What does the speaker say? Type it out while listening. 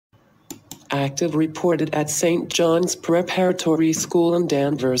Active reported at St. John's Preparatory School in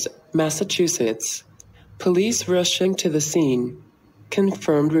Danvers, Massachusetts. Police rushing to the scene.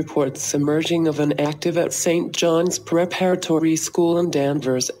 Confirmed reports emerging of an active at St. John's Preparatory School in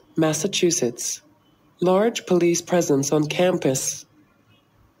Danvers, Massachusetts. Large police presence on campus.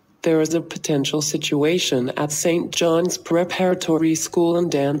 There is a potential situation at St. John's Preparatory School in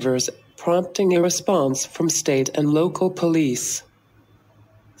Danvers, prompting a response from state and local police.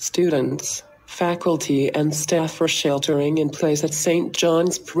 Students, faculty and staff are sheltering in place at St.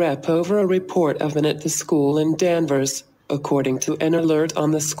 John's Prep over a report of an at the school in Danvers, according to an alert on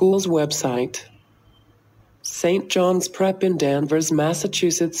the school's website. St. John's Prep in Danvers,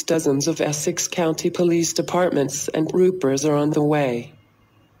 Massachusetts. Dozens of Essex County Police Departments and troopers are on the way.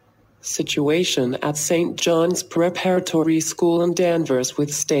 Situation at St. John's Preparatory School in Danvers,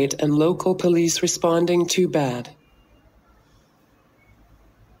 with state and local police responding to bad.